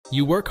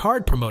You work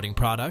hard promoting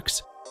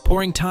products,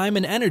 pouring time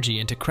and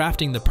energy into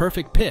crafting the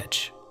perfect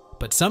pitch.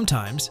 But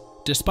sometimes,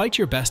 despite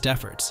your best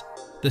efforts,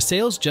 the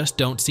sales just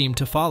don't seem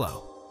to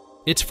follow.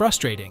 It's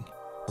frustrating,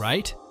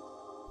 right?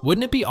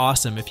 Wouldn't it be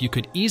awesome if you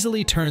could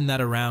easily turn that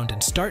around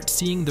and start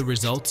seeing the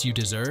results you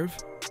deserve?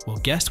 Well,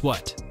 guess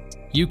what?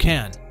 You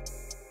can.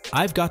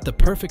 I've got the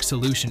perfect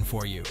solution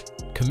for you.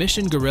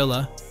 Commission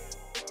Gorilla.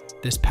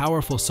 This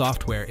powerful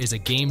software is a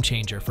game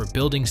changer for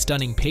building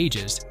stunning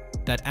pages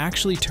that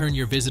actually turn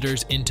your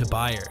visitors into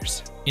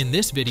buyers. In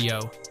this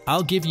video,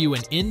 I'll give you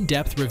an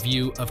in-depth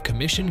review of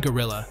Commission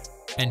Gorilla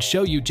and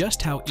show you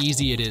just how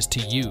easy it is to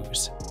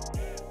use.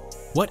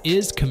 What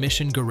is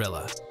Commission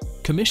Gorilla?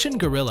 Commission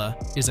Gorilla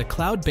is a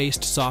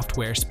cloud-based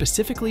software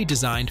specifically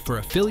designed for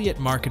affiliate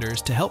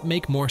marketers to help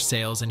make more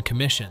sales and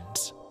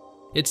commissions.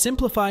 It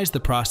simplifies the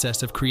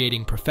process of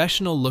creating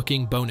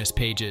professional-looking bonus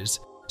pages,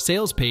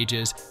 sales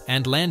pages,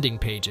 and landing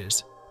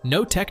pages.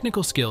 No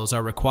technical skills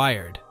are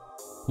required.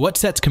 What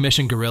sets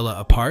Commission Gorilla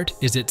apart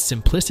is its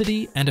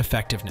simplicity and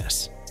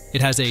effectiveness.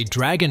 It has a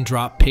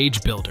drag-and-drop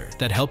page builder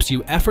that helps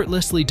you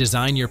effortlessly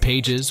design your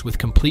pages with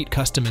complete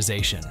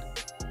customization.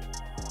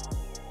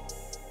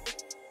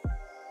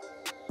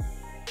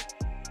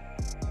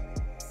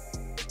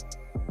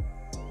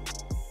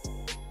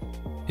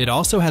 It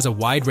also has a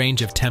wide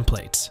range of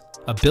templates,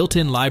 a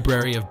built-in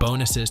library of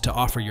bonuses to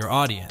offer your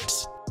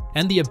audience,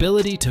 and the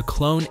ability to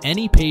clone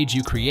any page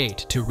you create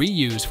to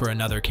reuse for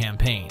another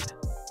campaign.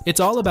 It's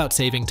all about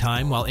saving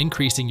time while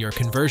increasing your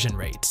conversion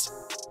rates.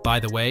 By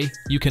the way,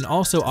 you can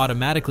also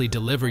automatically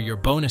deliver your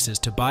bonuses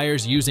to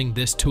buyers using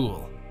this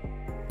tool.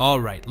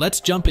 Alright, let's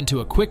jump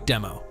into a quick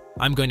demo.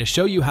 I'm going to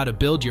show you how to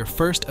build your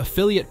first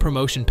affiliate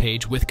promotion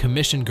page with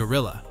Commission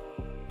Gorilla.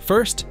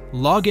 First,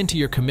 log into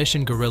your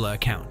Commission Gorilla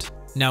account.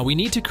 Now we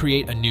need to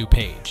create a new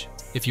page.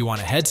 If you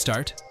want a head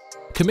start,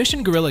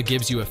 Commission Gorilla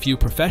gives you a few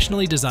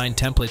professionally designed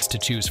templates to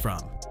choose from.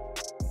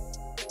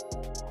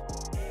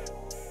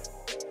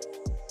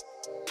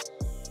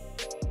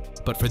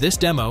 But for this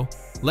demo,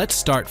 let's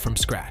start from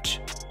scratch.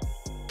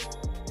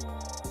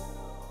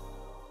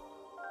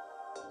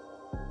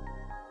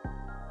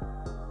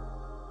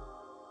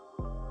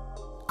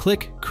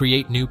 Click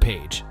Create New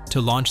Page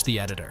to launch the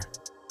editor.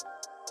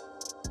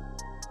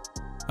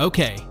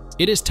 Okay,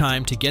 it is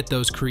time to get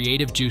those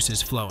creative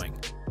juices flowing.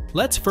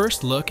 Let's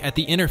first look at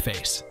the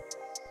interface.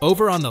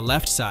 Over on the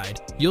left side,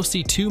 you'll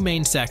see two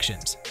main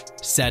sections,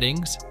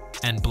 Settings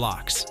and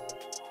Blocks.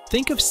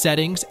 Think of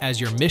Settings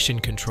as your mission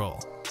control.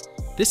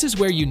 This is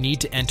where you need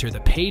to enter the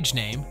page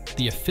name,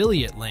 the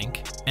affiliate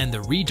link, and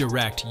the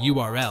redirect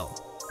URL,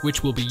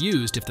 which will be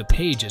used if the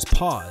page is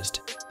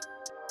paused.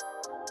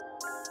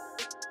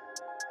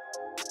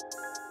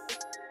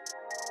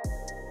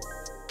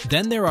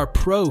 Then there are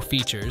pro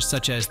features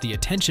such as the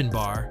attention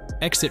bar,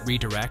 exit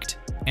redirect,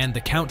 and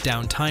the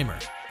countdown timer.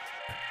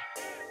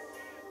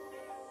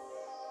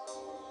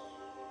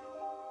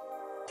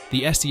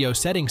 The SEO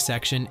settings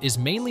section is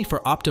mainly for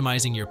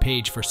optimizing your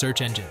page for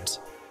search engines.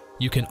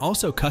 You can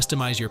also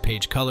customize your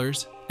page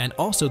colors and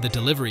also the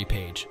delivery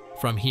page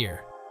from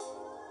here.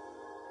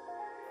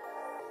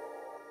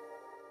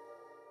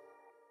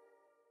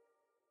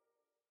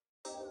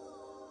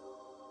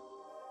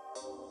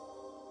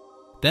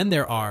 Then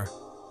there are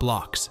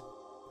blocks.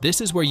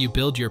 This is where you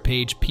build your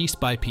page piece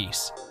by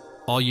piece.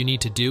 All you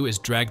need to do is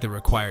drag the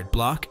required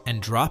block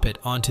and drop it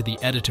onto the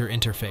editor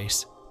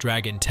interface.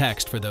 Drag in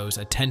text for those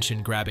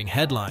attention-grabbing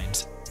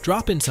headlines,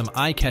 drop in some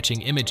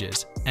eye-catching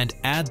images, and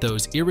add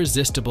those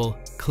irresistible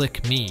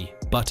Click Me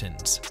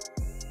buttons.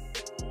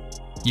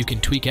 You can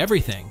tweak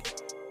everything,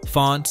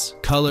 fonts,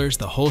 colors,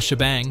 the whole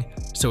shebang,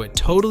 so it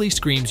totally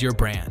screams your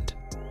brand.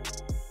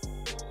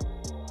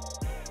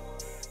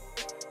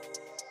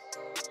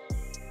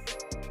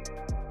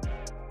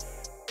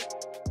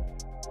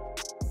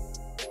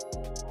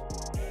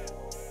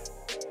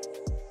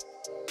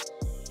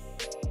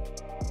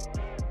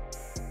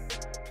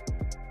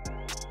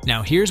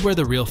 Now here's where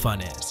the real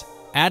fun is,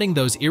 adding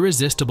those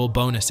irresistible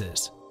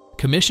bonuses.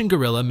 Commission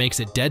Gorilla makes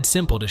it dead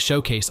simple to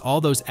showcase all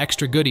those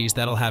extra goodies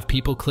that'll have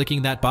people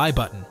clicking that buy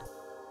button.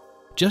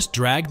 Just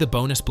drag the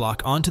bonus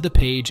block onto the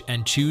page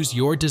and choose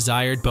your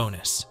desired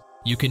bonus.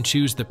 You can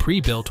choose the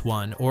pre-built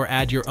one or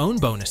add your own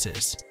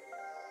bonuses.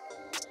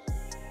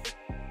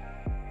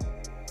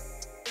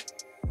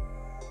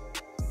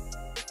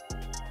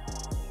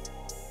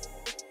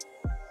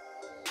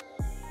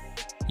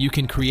 You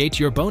can create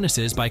your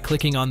bonuses by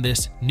clicking on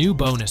this New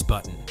Bonus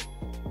button.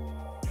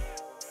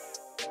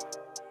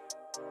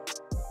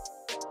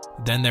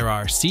 Then there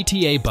are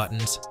CTA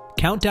buttons,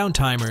 countdown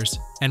timers,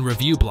 and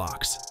review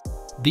blocks.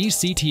 These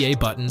CTA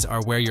buttons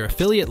are where your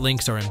affiliate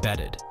links are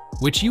embedded,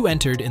 which you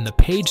entered in the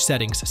Page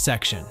Settings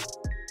section.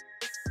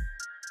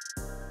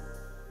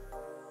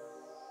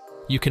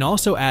 You can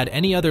also add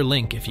any other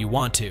link if you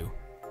want to,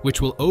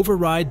 which will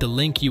override the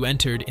link you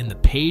entered in the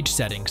Page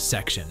Settings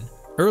section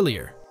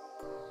earlier.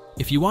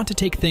 If you want to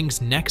take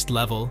things next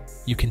level,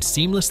 you can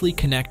seamlessly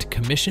connect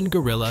Commission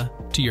Gorilla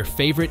to your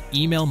favorite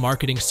email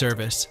marketing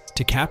service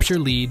to capture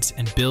leads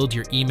and build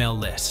your email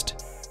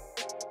list.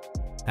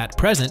 At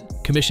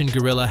present, Commission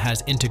Gorilla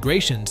has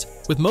integrations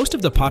with most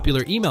of the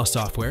popular email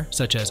software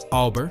such as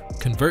Allber,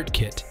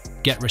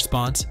 ConvertKit,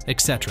 GetResponse,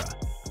 etc.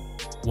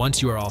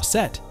 Once you are all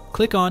set,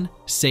 click on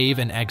Save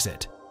and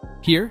Exit.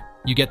 Here,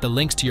 you get the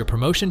links to your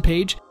promotion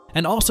page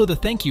and also the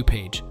thank you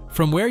page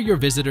from where your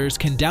visitors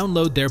can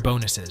download their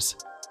bonuses.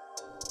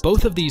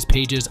 Both of these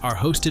pages are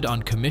hosted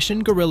on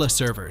Commission Gorilla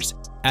servers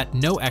at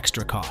no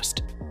extra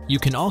cost. You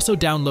can also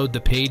download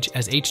the page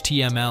as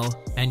HTML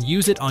and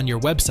use it on your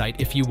website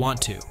if you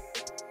want to.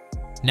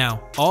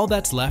 Now, all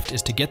that's left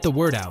is to get the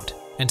word out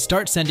and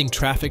start sending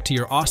traffic to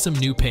your awesome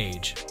new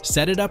page.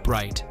 Set it up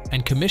right,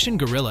 and Commission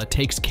Gorilla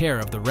takes care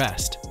of the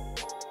rest.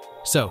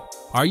 So,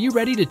 are you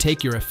ready to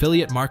take your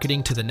affiliate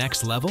marketing to the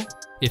next level?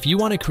 If you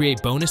want to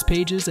create bonus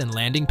pages and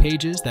landing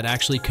pages that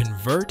actually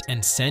convert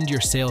and send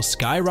your sales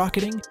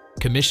skyrocketing,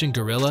 Commission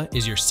Gorilla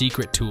is your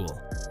secret tool.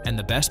 And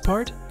the best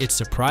part? It's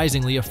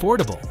surprisingly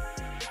affordable.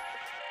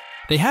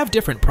 They have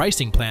different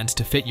pricing plans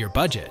to fit your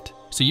budget,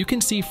 so you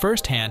can see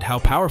firsthand how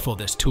powerful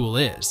this tool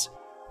is.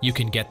 You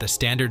can get the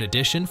standard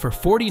edition for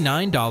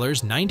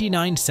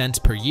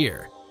 $49.99 per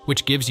year,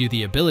 which gives you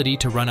the ability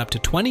to run up to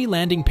 20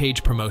 landing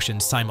page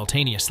promotions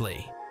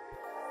simultaneously.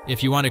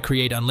 If you want to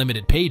create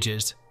unlimited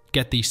pages,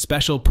 get the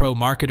Special Pro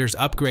Marketers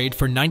upgrade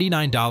for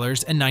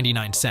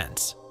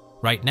 $99.99.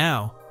 Right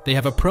now, they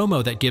have a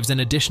promo that gives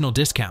an additional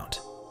discount,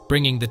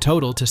 bringing the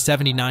total to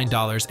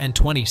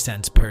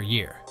 $79.20 per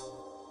year.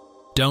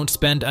 Don't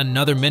spend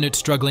another minute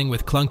struggling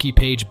with clunky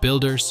page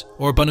builders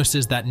or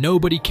bonuses that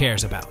nobody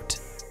cares about.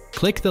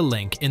 Click the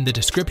link in the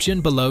description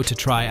below to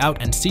try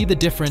out and see the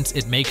difference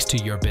it makes to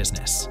your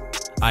business.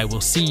 I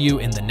will see you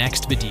in the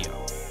next video.